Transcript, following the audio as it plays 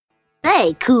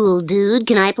Hey, cool dude,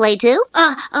 can I play too?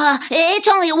 It's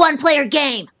only a one-player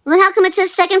game. Then how come it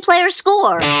says second player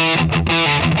score?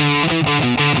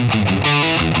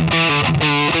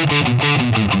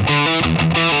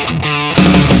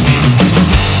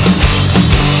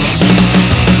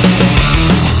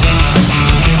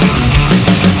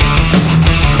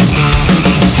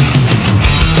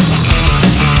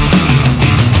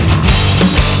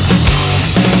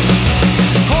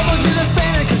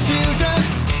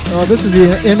 This is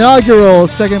the inaugural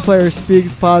Second Player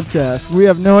Speaks podcast. We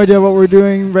have no idea what we're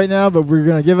doing right now, but we're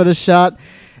going to give it a shot,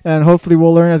 and hopefully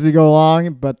we'll learn as we go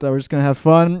along, but we're just going to have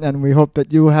fun, and we hope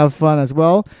that you have fun as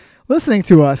well, listening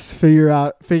to us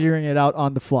figuring it out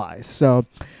on the fly. So,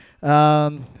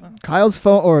 Kyle's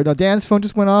phone, or no, Dan's phone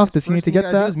just went off. Does he need to get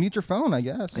that? Do is mute your phone, I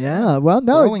guess. Yeah, well,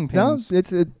 no. Growing pains.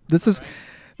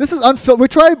 This is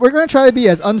unfiltered. We're going to try to be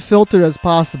as unfiltered as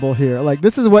possible here. Like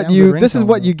this is what you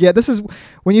get. This is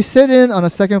when you sit in on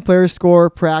a second player score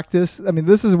practice. I mean,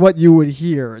 this is what you would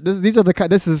hear. We're going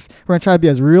to try to be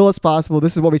as real as possible.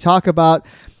 This is what we talk about,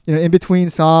 in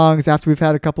between songs after we've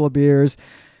had a couple of beers.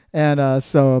 And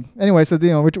so we're going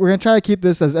to try to keep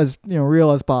this as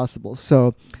real as possible.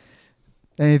 So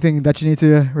anything that you need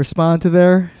to respond to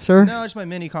there, sir? No, just my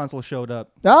mini console showed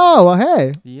up. Oh, well,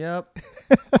 hey. Yep.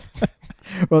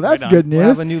 Well, that's good news. We'll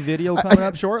have a new video coming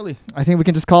up shortly. I think we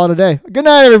can just call it a day. Good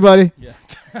night, everybody. Yeah.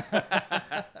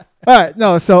 All right.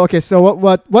 No. So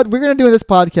what we're gonna do in this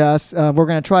podcast, we're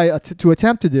gonna try to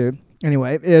attempt to do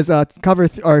anyway, is cover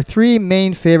our three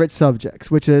main favorite subjects,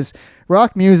 which is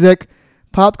rock music,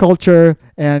 pop culture,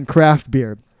 and craft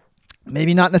beer.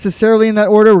 Maybe not necessarily in that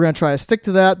order. We're gonna try to stick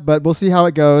to that, but we'll see how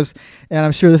it goes. And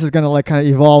I'm sure this is gonna kind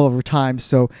of evolve over time.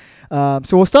 So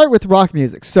we'll start with rock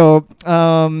music. So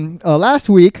last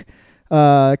week,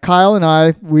 Kyle and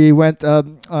I we went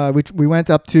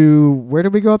up to, where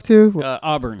did we go up to?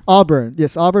 Auburn. Auburn,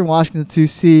 yes, Auburn, Washington, to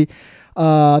see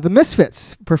the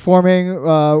Misfits performing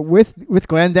with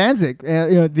Glenn Danzig,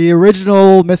 the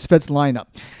original Misfits lineup.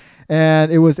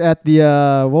 And it was at the,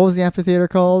 what was the amphitheater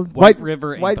called? White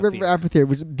River Amphitheater,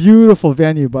 which is a beautiful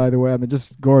venue, by the way. I mean,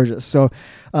 just gorgeous. So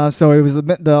it was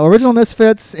the original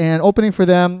Misfits, and opening for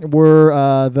them were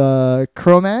the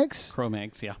Cro-Mags.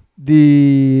 Cro-Mags, yeah.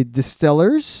 The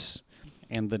Distillers.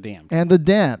 And the Damned.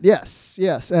 Yes.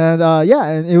 And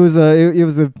and it was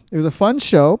a fun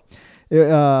show.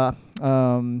 I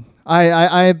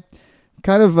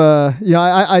kind of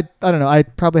I don't know. I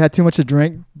probably had too much to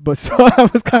drink. But so I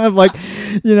was kind of like,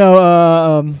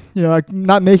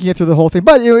 not making it through the whole thing.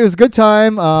 But it was a good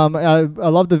time. I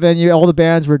loved the venue. All the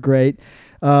bands were great.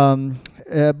 I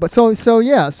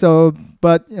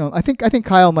think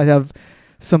Kyle might have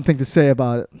something to say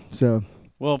about it. So,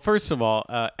 well, first of all,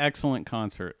 excellent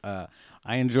concert.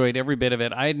 I enjoyed every bit of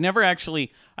it. I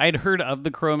had heard of the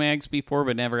Cro-Mags before,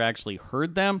 but never actually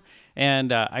heard them.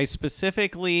 And I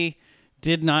specifically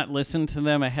did not listen to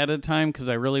them ahead of time because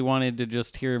I really wanted to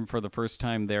just hear them for the first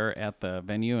time there at the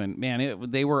venue. And man,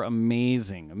 they were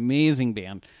amazing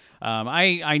band.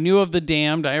 I knew of the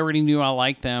Damned. I already knew I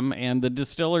liked them, and the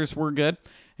Distillers were good.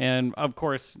 And of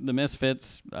course, the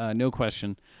Misfits, no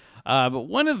question. But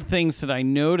one of the things that I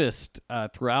noticed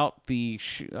throughout the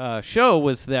show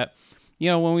was that,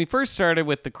 when we first started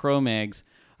with the Cro-Mags,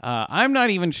 I'm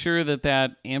not even sure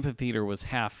that amphitheater was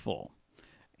half full.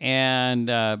 And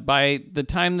by the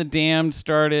time the Damned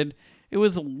started, it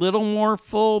was a little more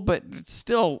full, but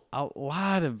still a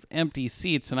lot of empty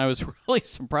seats. And I was really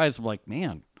surprised. I'm like,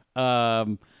 man,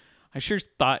 I sure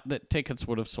thought that tickets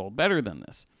would have sold better than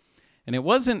this. And it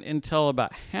wasn't until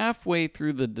about halfway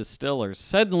through the Distillers,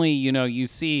 suddenly, you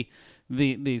see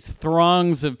these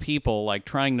throngs of people like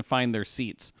trying to find their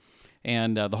seats.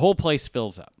 And the whole place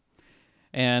fills up.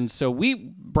 And so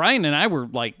Brian and I were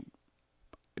like,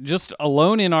 just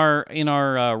alone in our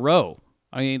row.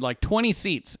 I mean, like 20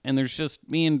 seats, and there's just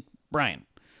me and Brian.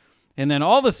 And then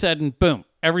all of a sudden, boom,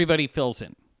 everybody fills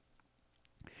in.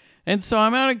 And so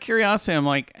I'm out of curiosity. I'm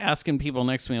like asking people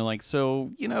next to me, like,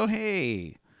 so,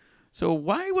 hey, so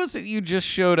why was it you just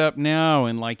showed up now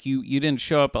and like you didn't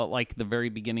show up at like the very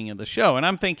beginning of the show? And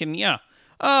I'm thinking,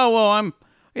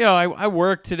 I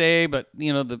worked today, but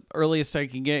the earliest I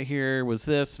could get here was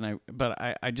this,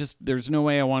 but I just, there's no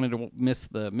way I wanted to miss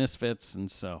the Misfits, and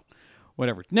so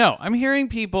whatever. No, I'm hearing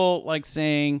people like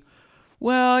saying,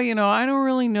 well, I don't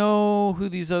really know who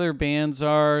these other bands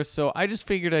are, so I just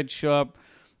figured I'd show up,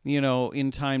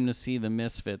 in time to see the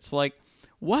Misfits. Like,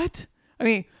 what? I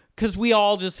mean, because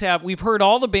we've heard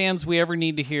all the bands we ever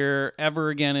need to hear ever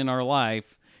again in our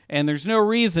life, and there's no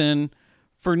reason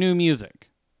for new music.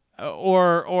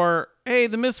 Or hey,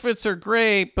 the Misfits are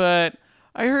great, but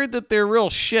I heard that they're real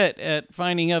shit at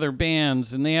finding other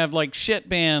bands, and they have like shit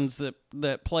bands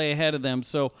that play ahead of them.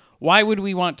 So why would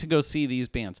we want to go see these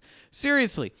bands?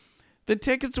 Seriously, the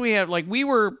tickets we had, like we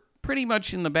were pretty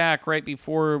much in the back right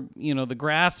before, the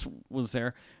grass was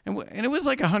there, and it was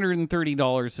like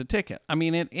 $130 a ticket. I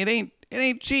mean, it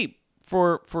ain't cheap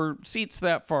for seats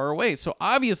that far away. So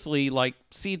obviously, like,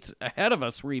 seats ahead of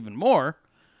us were even more.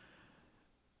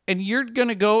 And you're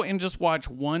gonna go and just watch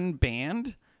one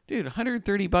band? Dude,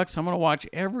 $130, I'm gonna watch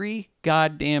every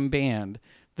goddamn band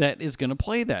that is gonna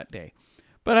play that day.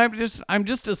 But I'm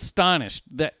just astonished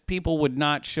that people would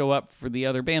not show up for the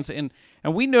other bands. And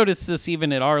we noticed this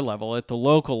even at our level, at the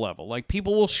local level. Like,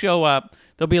 people will show up,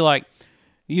 they'll be like,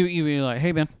 you be like,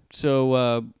 hey man, so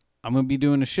I'm gonna be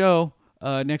doing a show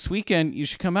next weekend. You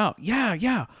should come out.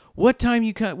 Yeah. What time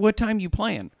you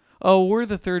playing? Oh, we're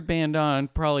the third band on,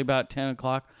 probably about 10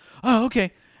 o'clock. Oh,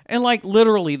 okay. And like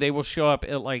literally they will show up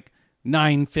at like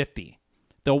 9:50.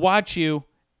 They'll watch you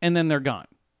and then they're gone.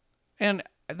 And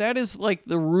that is like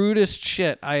the rudest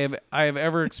shit I have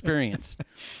ever experienced.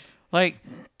 Like,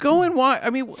 go and watch. I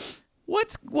mean,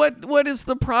 what is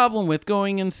the problem with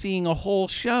going and seeing a whole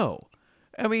show?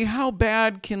 I mean, how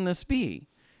bad can this be?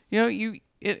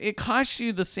 It costs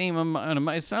you the same amount of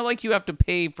money. It's not like you have to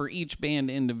pay for each band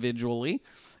individually.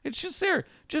 It's just there.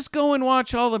 Just go and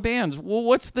watch all the bands. Well,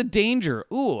 what's the danger?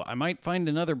 Ooh, I might find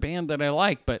another band that I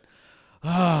like, but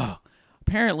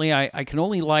apparently I can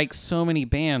only like so many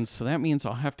bands, so that means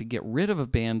I'll have to get rid of a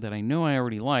band that I know I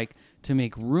already like to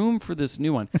make room for this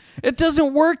new one. It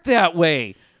doesn't work that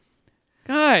way.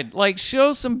 God, like,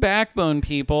 show some backbone,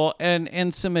 people,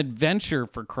 and some adventure,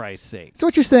 for Christ's sake. So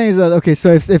what you're saying is that, okay,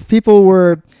 so if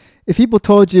people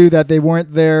told you that they weren't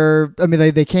there, I mean,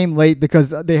 they came late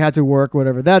because they had to work,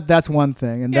 whatever, that's one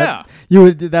thing. And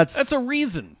that's a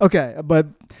reason. Okay, but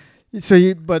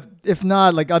if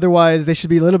not, like, otherwise they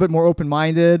should be a little bit more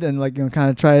open-minded and, like,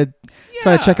 kind of try to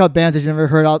check out bands that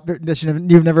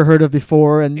you've never heard of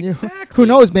before, and exactly. Who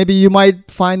knows, maybe you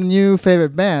might find a new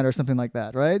favorite band or something like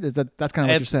that, right? That's kind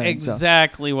of what you're saying?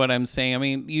 Exactly what I'm saying. I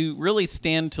mean, you really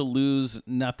stand to lose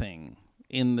nothing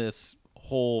in this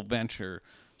whole venture.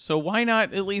 So why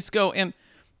not at least go? And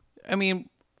I mean,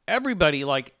 everybody,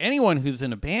 like anyone who's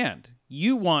in a band,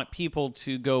 you want people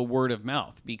to go word of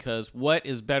mouth, because what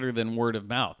is better than word of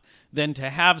mouth than to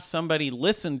have somebody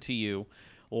listen to you,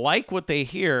 like what they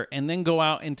hear, and then go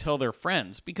out and tell their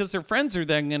friends, because their friends are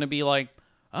then going to be like,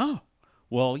 oh,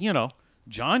 well,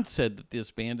 John said that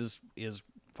this band is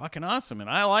fucking awesome, and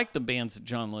I like the bands that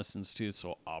John listens to,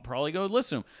 so I'll probably go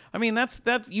listen to them. I mean,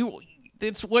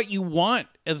 it's what you want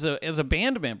as a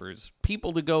band member, is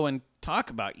people to go and talk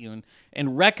about you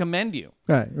and recommend you.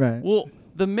 Right. Well,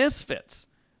 the Misfits,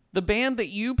 the band that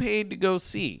you paid to go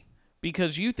see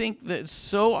because you think that it's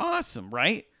so awesome,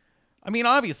 right? I mean,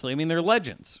 obviously, they're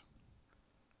legends.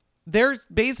 They're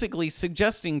basically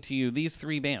suggesting to you these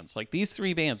three bands. Like, these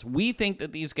three bands, we think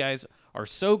that these guys are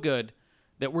so good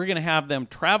that we're going to have them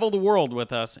travel the world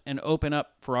with us and open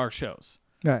up for our shows.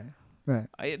 Right.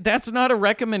 That's not a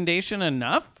recommendation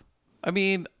enough? I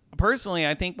mean, personally,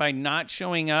 I think by not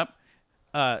showing up,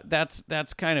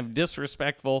 that's kind of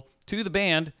disrespectful to the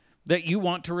band that you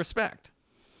want to respect.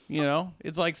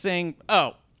 It's like saying,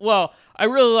 oh, well, I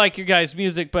really like your guys'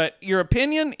 music, but your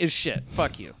opinion is shit.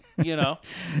 Fuck you.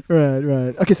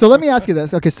 Right. Okay, so let me ask you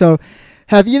this. Okay, so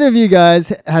have either of you guys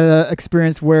had an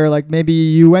experience where, like, maybe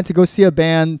you went to go see a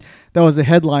band that was a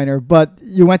headliner, but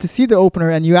you went to see the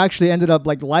opener and you actually ended up,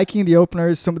 like, liking the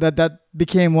openers, so that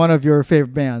became one of your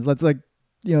favorite bands? Let's, like,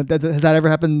 has that ever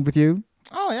happened with you?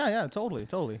 Oh, yeah, totally.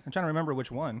 I'm trying to remember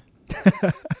which one.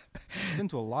 I've been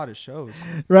to a lot of shows.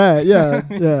 Right, yeah.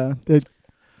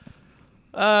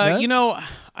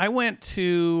 I went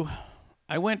to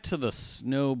the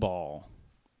Snowball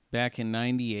back in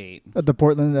 '98 at the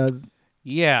Portland.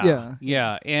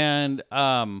 Yeah, and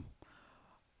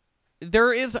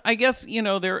there is, I guess,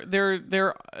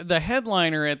 the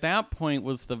headliner at that point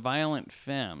was the Violent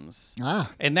Femmes,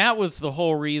 and that was the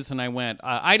whole reason I went.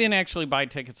 I didn't actually buy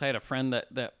tickets. I had a friend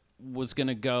that was going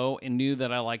to go and knew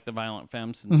that I liked the Violent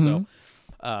Femmes, and so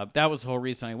that was the whole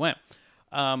reason I went.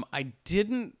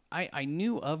 I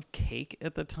knew of Cake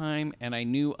at the time, and I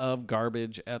knew of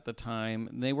Garbage at the time.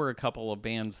 They were a couple of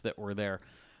bands that were there.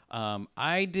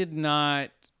 I did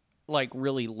not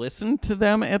really listen to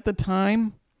them at the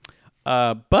time,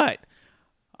 but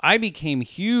I became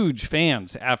huge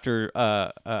fans after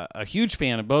a huge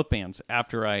fan of both bands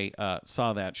after I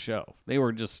saw that show. They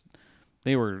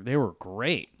were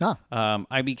great.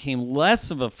 I became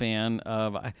less of a fan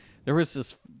of. There was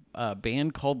this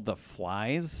band called The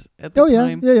Flies at the Oh yeah,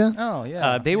 time. yeah. Oh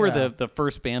yeah. They were yeah. the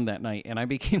first band that night, and I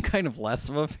became kind of less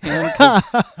of a fan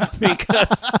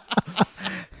because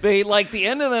they, like, the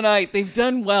end of the night, they've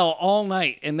done well all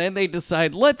night, and then they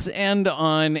decide let's end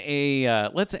on a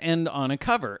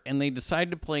cover, and they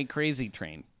decide to play Crazy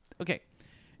Train. Okay,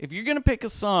 if you're gonna pick a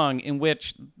song in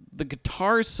which the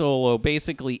guitar solo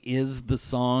basically is the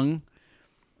song,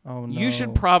 Oh no. you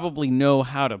should probably know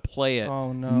how to play it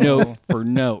Oh, no. note for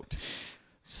note.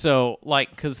 So, like,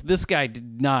 because this guy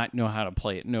did not know how to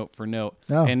play it note for note.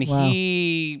 Oh, and wow.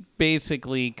 he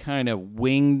basically kind of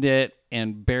winged it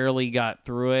and barely got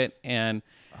through it. And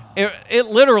it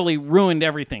literally ruined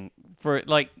everything. For,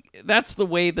 like, that's the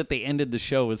way that they ended the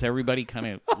show, was everybody kind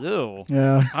of, ew,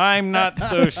 Yeah. I'm not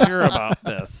so sure about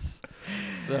this.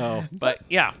 So, but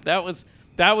yeah, that was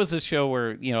a show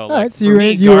where, you know, like, right, so for you were-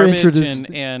 me, you were Garbage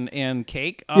introduced- and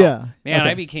Cake. Oh, Yeah, man, okay.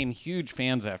 I became huge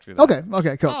fans after that.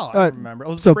 Okay, cool. Oh, All I right. remember. It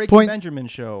was So the Breaking point- Benjamin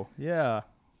show. Yeah,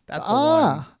 that's the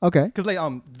one. Okay. Because they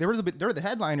were the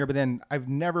headliner, but then I've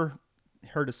never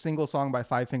heard a single song by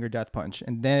Five Finger Death Punch,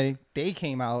 and they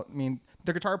came out. I mean,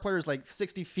 the guitar player is like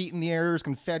 60 feet in the air, there's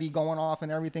confetti going off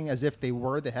and everything, as if they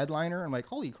were the headliner. I'm like,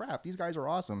 holy crap, these guys are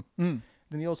awesome. Then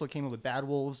he also came up with Bad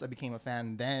Wolves. I became a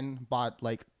fan. Then bought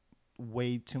like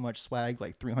way too much swag,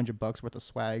 like $300 worth of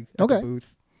swag at the Okay.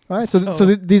 booth. All right. So So-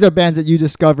 these are bands that you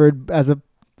discovered as a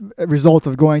result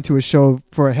of going to a show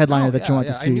for a headliner Oh, that you want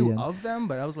to see. I knew and- of them,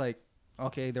 but I was like,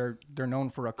 okay, they're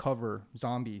known for a cover,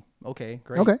 Zombie. Okay,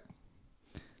 great. Okay.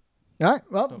 All right.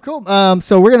 Well, cool.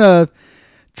 So we're gonna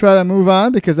try to move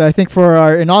on because I think for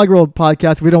our inaugural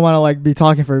podcast, we don't want to like be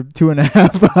talking for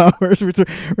 2.5 hours. We're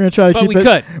gonna try to But keep we it.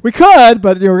 could. We could,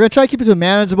 but we're gonna try to keep it to a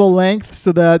manageable length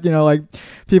so that like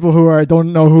people who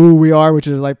don't know who we are, which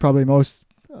is like probably most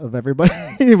of everybody,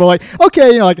 will like,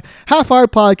 okay, like half-hour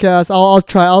podcast.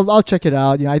 I'll check it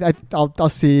out. I'll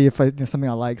see if something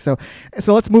I like. So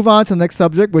let's move on to the next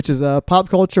subject, which is pop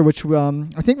culture, which I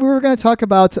think we were going to talk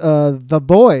about The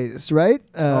Boys, right?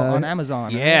 On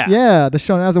Amazon. Yeah. Yeah, the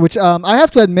show on Amazon, which I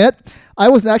have to admit, I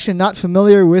was actually not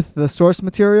familiar with the source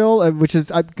material, which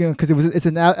is because it's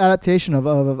an adaptation of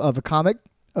a comic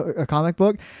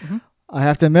book. Mm-hmm. I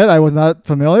have to admit, I was not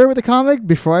familiar with the comic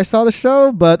before I saw the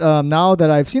show, but now that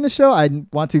I've seen the show, I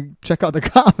want to check out the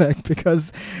comic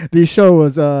because the show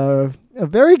was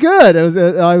very good. It was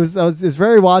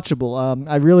very watchable.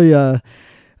 I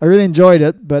really enjoyed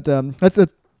it. But what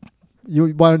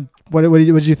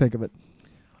did you think of it?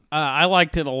 I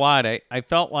liked it a lot. I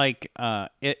felt like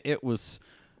it was.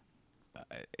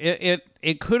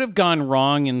 It could have gone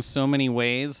wrong in so many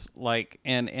ways. Like,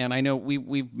 and I know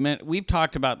we've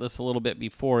talked about this a little bit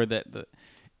before, that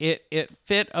it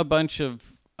fit a bunch of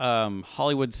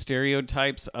Hollywood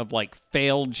stereotypes of like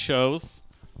failed shows.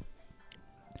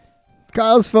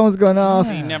 Kyle's phone's going off.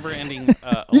 The never-ending.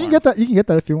 You can get that. You can get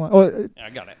that if you want. Oh, I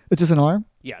got it. it's just an alarm.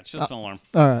 Yeah, it's just an alarm.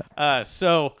 All right.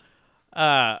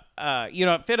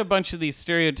 It fit a bunch of these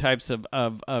stereotypes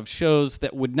of shows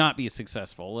that would not be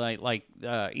successful, like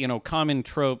common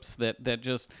tropes that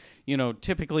just,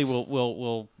 typically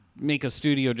will make a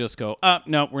studio just go,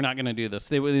 no, we're not going to do this.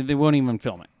 They won't even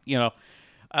film it,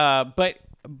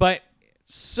 but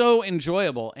so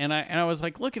enjoyable. And I was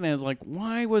like looking at it like,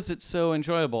 why was it so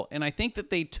enjoyable? And I think that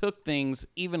they took things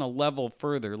even a level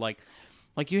further. Like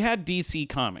you had DC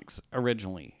Comics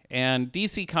originally, and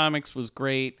DC Comics was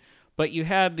great. But you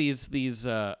had these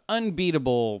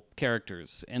unbeatable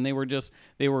characters, and they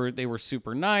were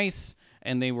super nice,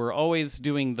 and they were always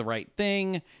doing the right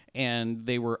thing, and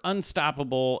they were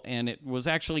unstoppable, and it was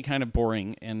actually kind of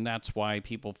boring, and that's why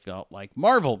people felt like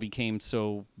Marvel became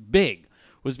so big,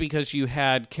 was because you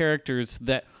had characters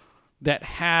that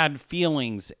had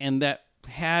feelings and that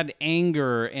had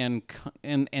anger and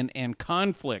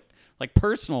conflict, like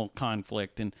personal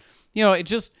conflict, and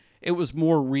it was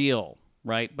more real.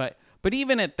 Right. But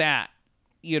even at that,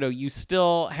 you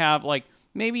still have like,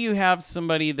 maybe you have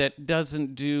somebody that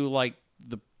doesn't do like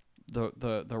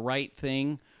the right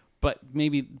thing, but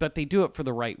they do it for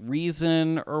the right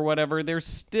reason or whatever. There's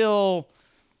still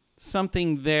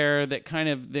something there that kind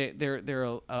of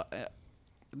they're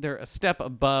a step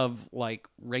above like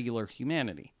regular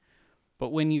humanity. But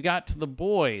when you got to The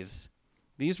Boys,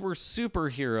 these were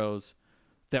superheroes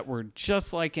that were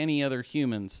just like any other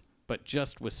humans, but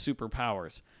just with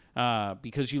superpowers.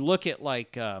 Because you look at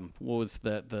like what was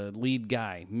the lead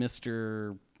guy,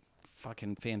 Mr.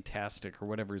 fucking Fantastic or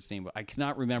whatever his name was. I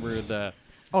cannot remember the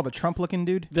Trump-looking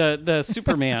dude. the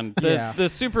Superman, the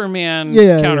Superman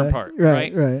counterpart,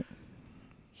 right? Right.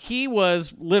 He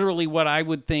was literally what I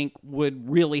would think would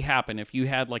really happen if you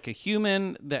had like a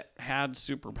human that had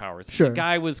superpowers. Sure. The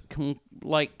guy was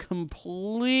like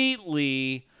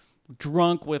completely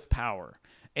drunk with power,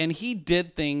 and he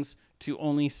did things to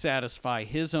only satisfy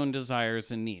his own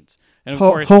desires and needs. And of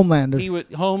course, Homelander. He would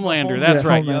Homelander. That's Yeah,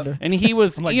 right. Homelander. And he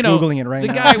was, I'm like you know, Googling it right the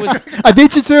now. guy was. I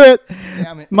beat you to it.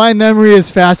 Damn it. My memory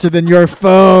is faster than your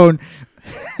phone.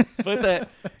 But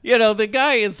the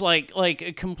guy is like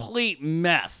a complete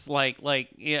mess,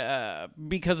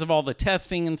 because of all the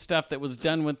testing and stuff that was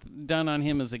done on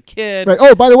him as a kid. Right.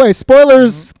 Oh, by the way,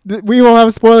 spoilers. We will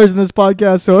have spoilers in this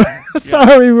podcast, so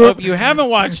sorry. Well, if you haven't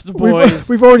watched The We've- Boys,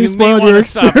 we've already you may spoiled wanna your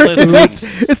stop experience.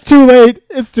 listening. It's too late.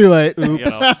 It's too late. You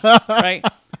know, right?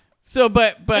 So,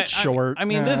 but It's short. I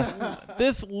mean,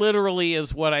 this literally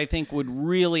is what I think would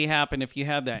really happen if you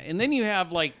had that, and then you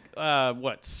have like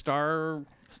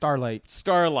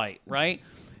Starlight, right?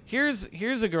 Here's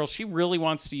a girl. She really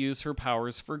wants to use her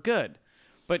powers for good,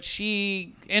 but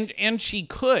she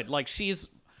could, like,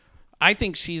 I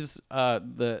think she's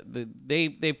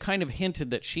they've kind of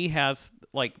hinted that she has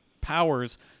like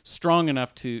powers strong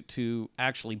enough to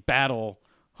actually battle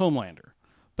Homelander.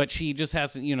 But she just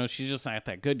hasn't, she's just not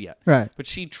that good yet. Right. But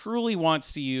she truly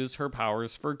wants to use her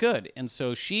powers for good. And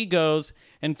so she goes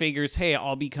and figures, hey,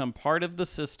 I'll become part of the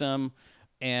system,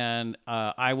 and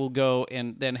I will go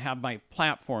and then have my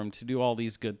platform to do all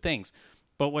these good things.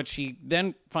 But what she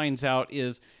then finds out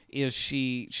is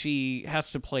she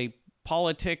has to play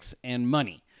politics and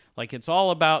money. Like, it's all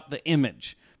about the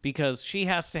image, because she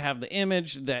has to have the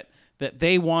image that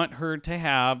they want her to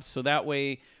have, so that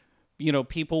way,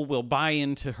 people will buy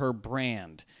into her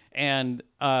brand, and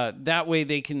that way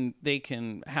they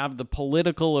can have the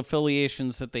political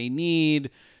affiliations that they need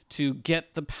to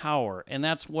get the power, and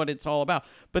that's what it's all about.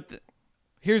 But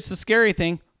here's the scary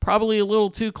thing: probably a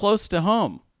little too close to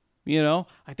home.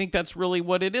 I think that's really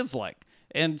what it is like.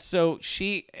 And so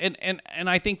she and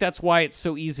I think that's why it's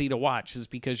so easy to watch, is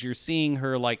because you're seeing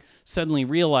her like suddenly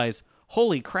realize,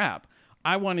 holy crap,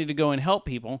 I wanted to go and help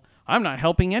people. I'm not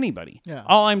helping anybody. Yeah.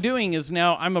 All I'm doing is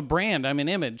now I'm a brand, I'm an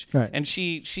image. Right. And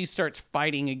she starts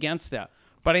fighting against that.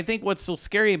 But I think what's so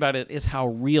scary about it is how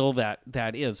real that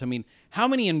is. I mean, how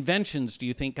many inventions do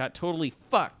you think got totally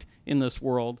fucked in this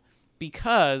world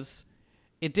because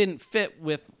it didn't fit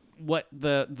with what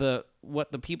the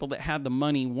people that had the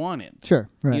money wanted? Sure.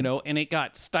 Right. And it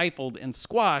got stifled and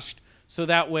squashed, so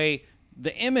that way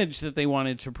the image that they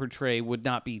wanted to portray would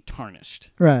not be tarnished.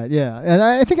 Right. Yeah. And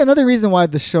I think another reason why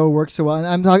the show works so well,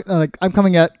 and I'm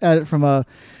coming at it from a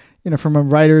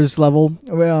writer's level,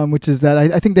 which is that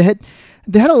I think they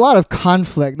had a lot of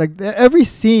conflict. Like, every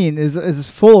scene is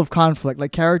full of conflict,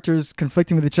 like characters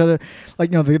conflicting with each other.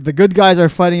 Like, the good guys are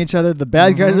fighting each other, the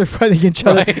bad guys are fighting each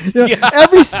other. Right.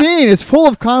 Every scene is full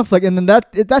of conflict, and then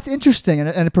that's interesting, and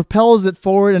it propels it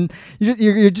forward, and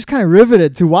you're just kind of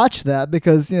riveted to watch that,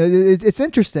 because it's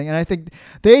interesting. And I think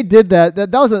they did that.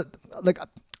 That was like,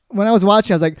 when I was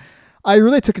watching, I was like, I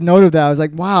really took note of that. I was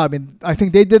like, wow. I mean, I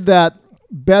think they did that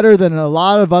better than a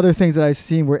lot of other things that I've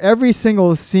seen, where every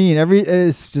single scene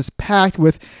is just packed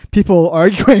with people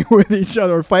arguing with each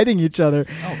other or fighting each other.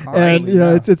 And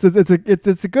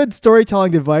it's a good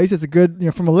storytelling device. It's a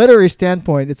good, from a literary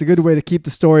standpoint, it's a good way to keep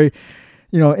the story,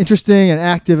 interesting and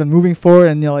active and moving forward,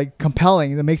 and like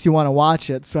compelling. That makes you want to watch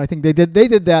it. So I think they did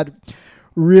that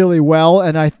really well,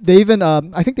 and I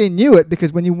think they knew it,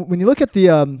 because when you look at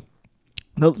the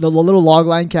little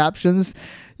logline captions,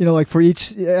 like for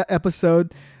each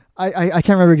episode, I can't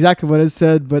remember exactly what it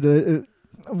said, but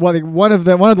one of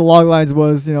the log lines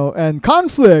was, and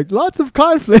conflict, lots of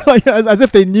conflict, like as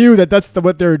if they knew that's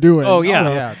what they were doing. Oh yeah,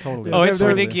 So, Yeah, totally. Oh, it's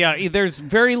ridiculous. Yeah, there's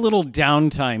very little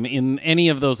downtime in any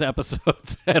of those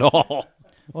episodes at all.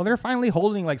 Well, they're finally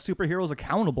holding like superheroes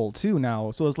accountable too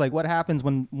now. So it's like, what happens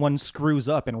when one screws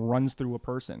up and runs through a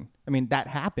person? I mean, that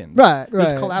happens. Right.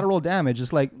 There's collateral damage.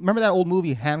 It's like, remember that old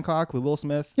movie Hancock with Will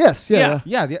Smith? Yes. Yeah.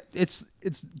 Yeah, it's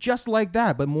just like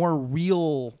that, but more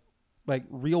real, like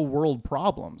real world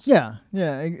problems. Yeah.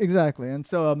 Exactly. And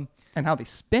so and how they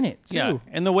spin it too. Yeah,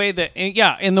 and the way that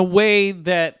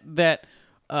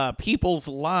people's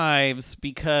lives,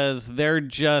 because they're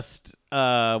just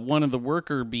one of the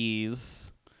worker bees,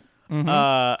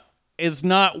 is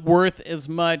not worth as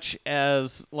much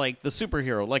as like the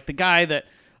superhero, like the guy that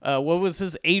what was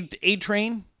his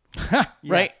A-Train?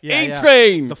 Right?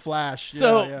 A-Train. The Flash.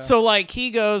 So like he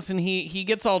goes and he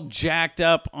gets all jacked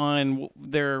up on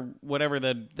their whatever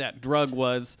that drug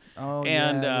was. Oh,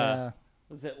 and yeah.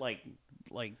 was it like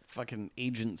fucking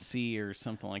Agent C or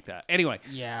something like that? Anyway,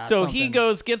 Yeah, so he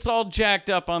something. gets all jacked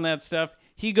up on that stuff.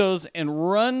 He goes and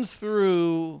runs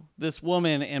through this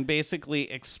woman and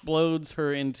basically explodes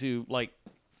her into like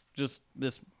just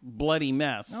this bloody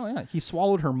mess. Oh yeah, he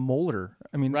swallowed her molar.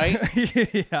 I mean, Right?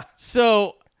 yeah.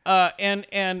 So,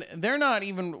 and they're not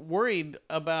even worried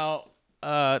about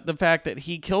the fact that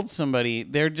he killed somebody.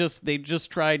 They just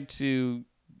tried to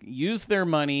use their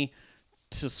money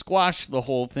to squash the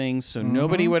whole thing, so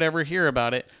nobody would ever hear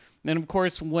about it. And of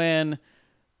course, when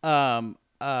her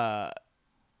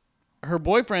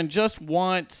boyfriend just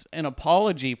wants an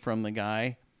apology from the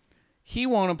guy, he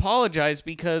won't apologize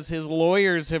because his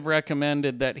lawyers have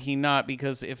recommended that he not,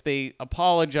 because if they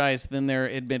apologize, then they're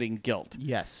admitting guilt.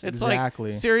 Yes, It's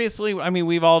exactly. like, seriously, I mean,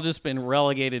 we've all just been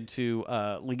relegated to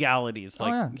legalities.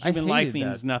 Like, yeah. I human life hated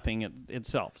means that. nothing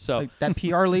itself. So, Like that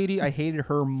PR lady, I hated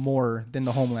her more than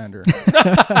the Homelander.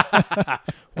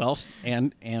 well,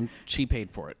 and she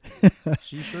paid for it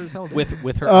She sure as hell did.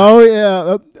 with her Oh eyes.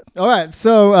 yeah. All right.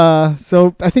 So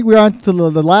so I think we're on to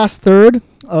the last third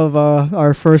of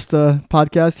our first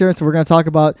podcast here. So we're going to talk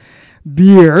about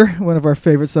beer, one of our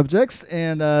favorite subjects,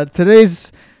 and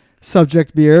today's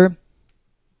subject beer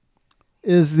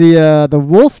is the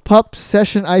Wolf Pup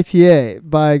Session IPA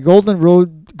by Golden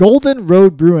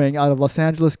Road Brewing out of Los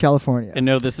Angeles, California. And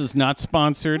no, this is not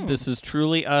sponsored. This is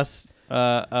truly us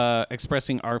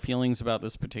expressing our feelings about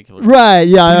this particular. Right.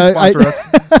 Please Yeah. sponsor us.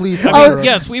 Please I sponsor mean, us.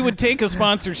 yes, we would take a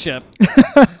sponsorship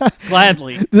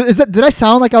gladly. Did I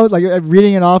sound like I was like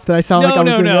reading it off? Did I sound like I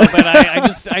was doing No. that?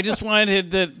 But I just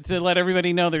wanted to let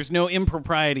everybody know there's no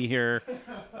impropriety here.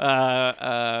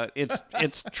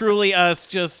 It's truly us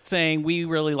just saying we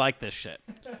really like this shit.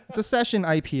 It's a session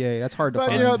IPA. That's hard to But,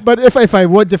 find. you know, but if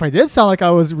I did sound like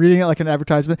I was reading it like an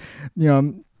advertisement, you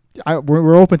know,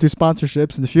 we're open to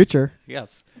sponsorships in the future.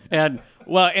 Yes, and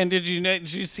did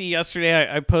you see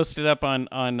yesterday? I posted up on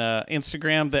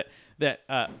Instagram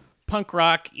that punk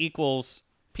rock equals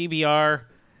PBR,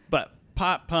 but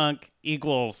pop punk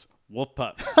equals Wolf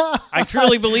Pup. I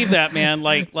truly believe that, man.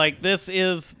 Like this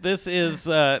is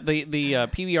the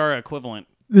PBR equivalent.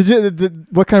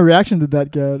 What kind of reaction did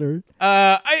that get? Or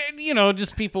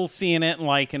Just people seeing it and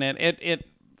liking it.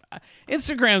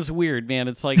 Instagram's weird, man.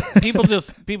 It's like people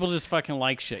just fucking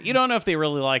like shit. You don't know if they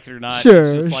really like it or not. Sure,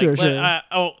 It's just like, sure.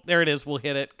 oh, there it is. We'll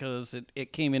hit it because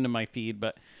it came into my feed.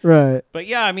 But right.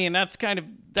 yeah, I mean that's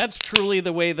truly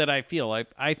the way that I feel.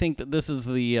 I think that this is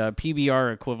the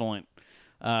PBR equivalent.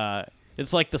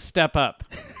 It's like the step up.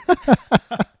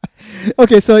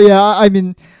 Okay, so yeah, I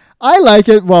mean, I like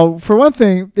it. Well, for one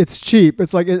thing, it's cheap.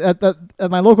 It's like at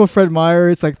my local Fred Meyer,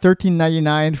 it's like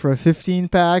 $13.99 for a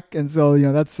 15-pack, and so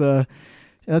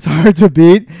that's hard to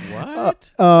beat.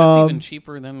 What? That's even Um,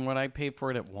 cheaper than what I pay for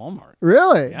it at Walmart.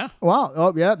 Really? Yeah. Wow.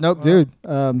 Oh yeah. Nope, dude. Right Shit.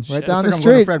 down Looks the like I'm going to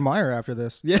street. Fred Meyer after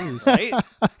this. Yeah. Jeez. Right?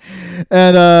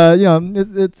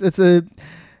 And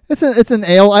it's an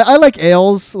ale. I like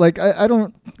ales. Like I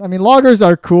mean lagers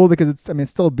are cool because it's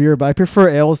still beer, but I prefer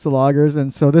ales to lagers,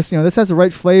 and so this has the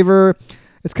right flavor.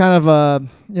 It's kind of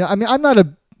I'm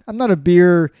not a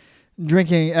beer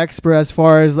drinking expert as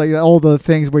far as like all the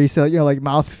things where you say like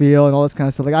mouthfeel and all this kind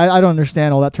of stuff. Like I don't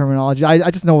understand all that terminology. I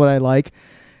just know what I like.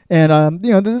 And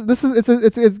this is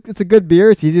it's a good beer.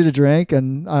 It's easy to drink,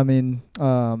 and I mean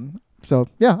so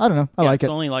yeah, I don't know. I like it's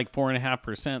it. only like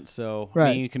 4.5%, so I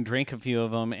Right. mean, you can drink a few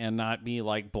of them and not be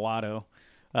like blotto.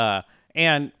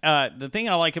 And the thing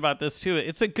I like about this too,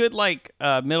 it's a good like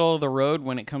middle of the road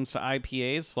when it comes to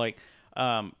IPAs. Like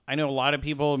I know a lot of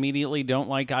people immediately don't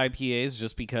like IPAs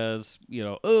just because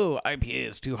IPA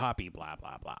is too hoppy, blah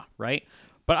blah blah, right?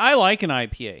 But I like an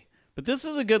IPA. But this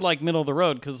is a good like middle of the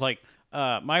road because like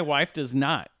my wife does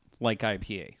not like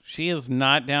IPA. She is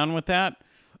not down with that.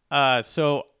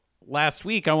 So last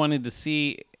week I wanted to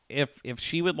see if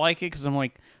she would like it because I'm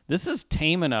like, this is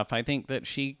tame enough. I think that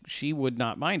she would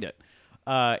not mind it.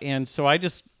 And so I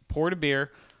just poured a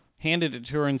beer, handed it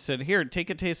to her, and said, "Here, take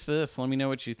a taste of this. Let me know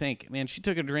what you think." Man, she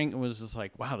took a drink and was just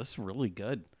like, "Wow, this is really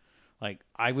good. Like,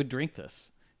 I would drink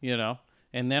this,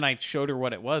 And then I showed her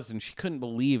what it was, and she couldn't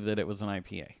believe that it was an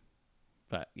IPA.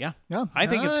 But yeah, Yeah. I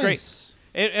think it's great. Nice.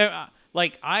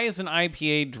 Like I, as an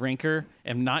IPA drinker,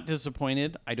 am not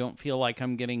disappointed. I don't feel like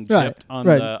I'm getting Right, gypped on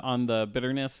right. the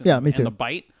bitterness and, Yeah, me too. and the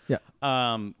bite. Yeah.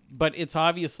 But it's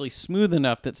obviously smooth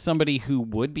enough that somebody who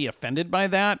would be offended by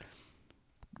that,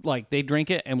 like they drink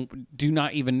it and do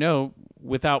not even know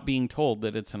without being told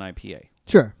that it's an IPA.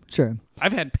 Sure.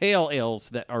 I've had pale ales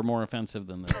that are more offensive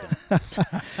than this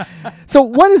one. So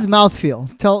what is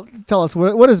mouthfeel? Tell us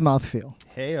what is mouthfeel?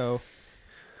 Heyo.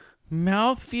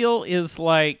 Mouthfeel is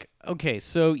like, okay,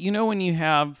 so when you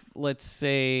have, let's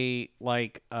say,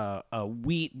 like a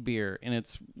wheat beer and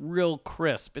it's real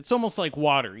crisp. It's almost like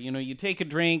water. You take a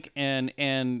drink and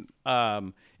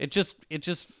it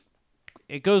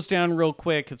it goes down real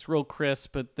quick. It's real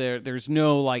crisp, but there's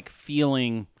no like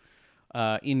feeling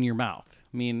in your mouth.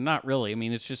 I mean, not really. I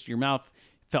mean, it's just your mouth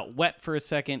felt wet for a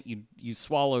second. You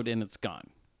swallowed and it's gone.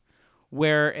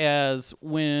 Whereas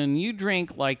when you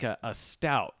drink like a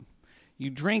stout, you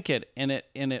drink it and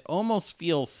it almost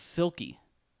feels silky,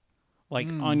 like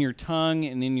on your tongue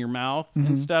and in your mouth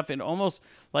and stuff. And almost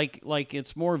like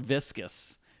it's more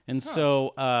viscous, and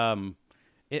so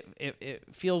it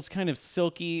feels kind of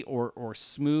silky or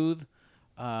smooth.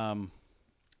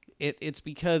 It's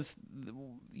because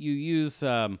you use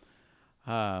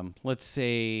let's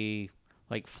say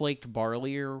like flaked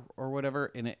barley or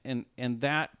whatever, and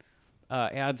that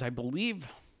adds, I believe.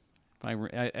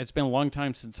 It's been a long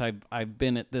time since I've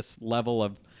been at this level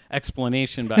of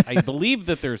explanation, but I believe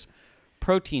that there's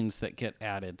proteins that get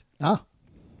added. Oh.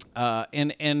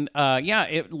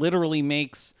 It literally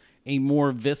makes a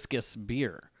more viscous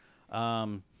beer.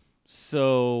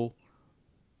 So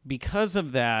because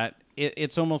of that,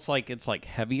 it's almost like it's like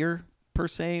heavier per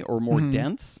se or more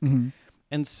dense.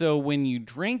 And so when you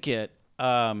drink it,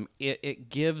 it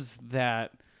gives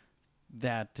that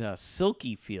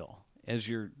silky feel as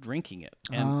you're drinking it.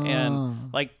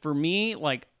 And like for me,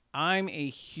 like I'm a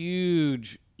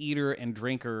huge eater and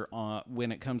drinker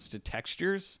when it comes to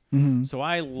textures. So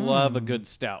I love a good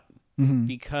stout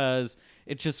because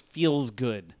it just feels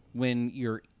good when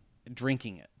you're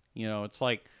drinking it. You know, it's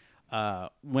like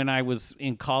when I was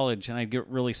in college and I'd get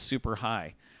really super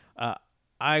high.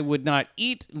 I would not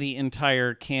eat the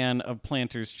entire can of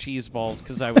Planters cheese balls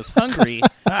because I was hungry.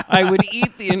 I would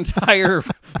eat the entire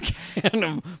can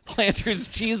of Planters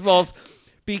cheese balls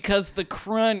because the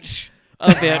crunch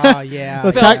of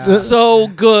it felt so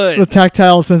good. The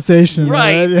tactile sensation.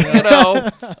 Right. You know.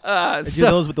 I do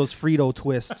those with those Frito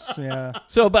twists. Yeah.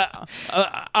 So, but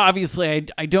obviously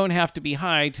I don't have to be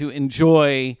high to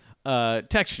enjoy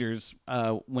textures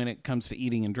when it comes to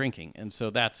eating and drinking. And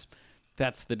so that's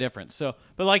the difference. So,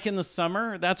 but like in the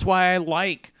summer, that's why I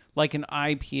like an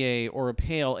IPA or a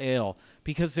pale ale,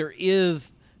 because there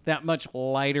is that much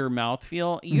lighter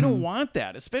mouthfeel. You don't want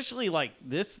that, especially like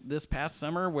this past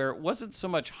summer where it wasn't so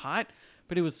much hot,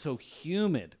 but it was so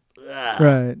humid.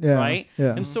 Right. Yeah. Right.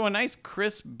 Yeah. And so a nice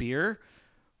crisp beer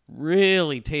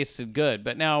really tasted good.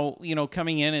 But now, you know,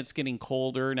 coming in, it's getting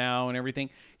colder now and everything.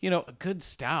 You know, a good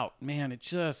stout, man, it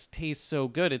just tastes so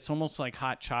good. It's almost like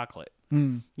hot chocolate.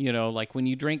 You know, like when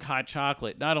you drink hot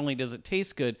chocolate, not only does it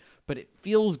taste good, but it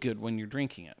feels good when you're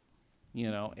drinking it. You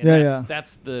know, and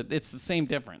it's the same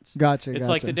difference. Gotcha. It's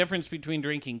like the difference between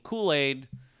drinking Kool-Aid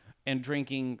and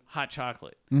drinking hot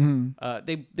chocolate.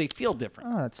 They feel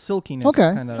different. Oh, it's silkiness.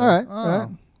 Okay. Kinda. All right. Oh, All right.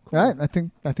 cool. All right. I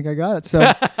think I got it. So.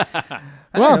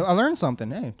 Well, I learned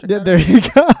something. Hey, check that There out. you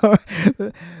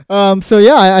go. So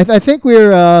yeah, I think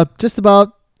we're just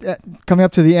about coming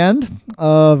up to the end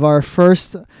of our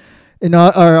first,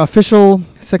 our official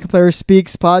Second Player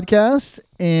Speaks podcast,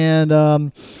 and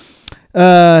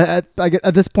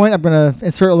at this point, I'm gonna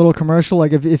insert a little commercial.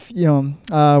 Like if you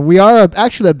know, we are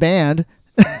actually a band.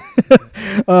 We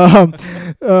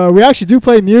actually do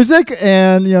play music,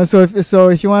 and you know, so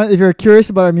if you're curious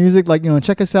about our music, like, you know,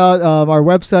 check us out. Our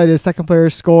website is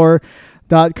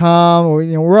secondplayerscore.com. Or,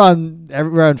 you know, we're on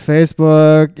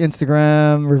Facebook,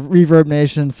 Instagram, Reverb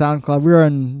Nation, SoundCloud. We're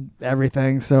on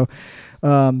everything. So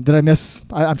did I miss?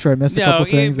 I'm sure I missed a couple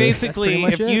things. Basically,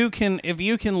 if you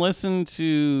can listen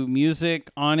to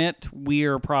music on it, we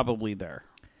are probably there.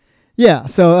 Yeah.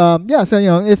 So So you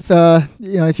know, if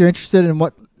you're interested in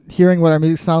hearing what our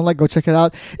music sound like, go check it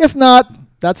out. If not,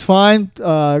 that's fine.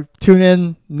 Tune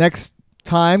in next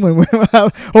time when we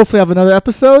hopefully have another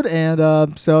episode. And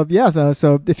so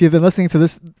if you've been listening to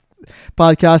this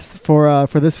podcast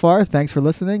for this far, thanks for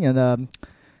listening, and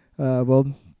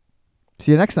we'll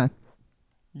see you next time.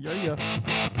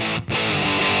 Yeah.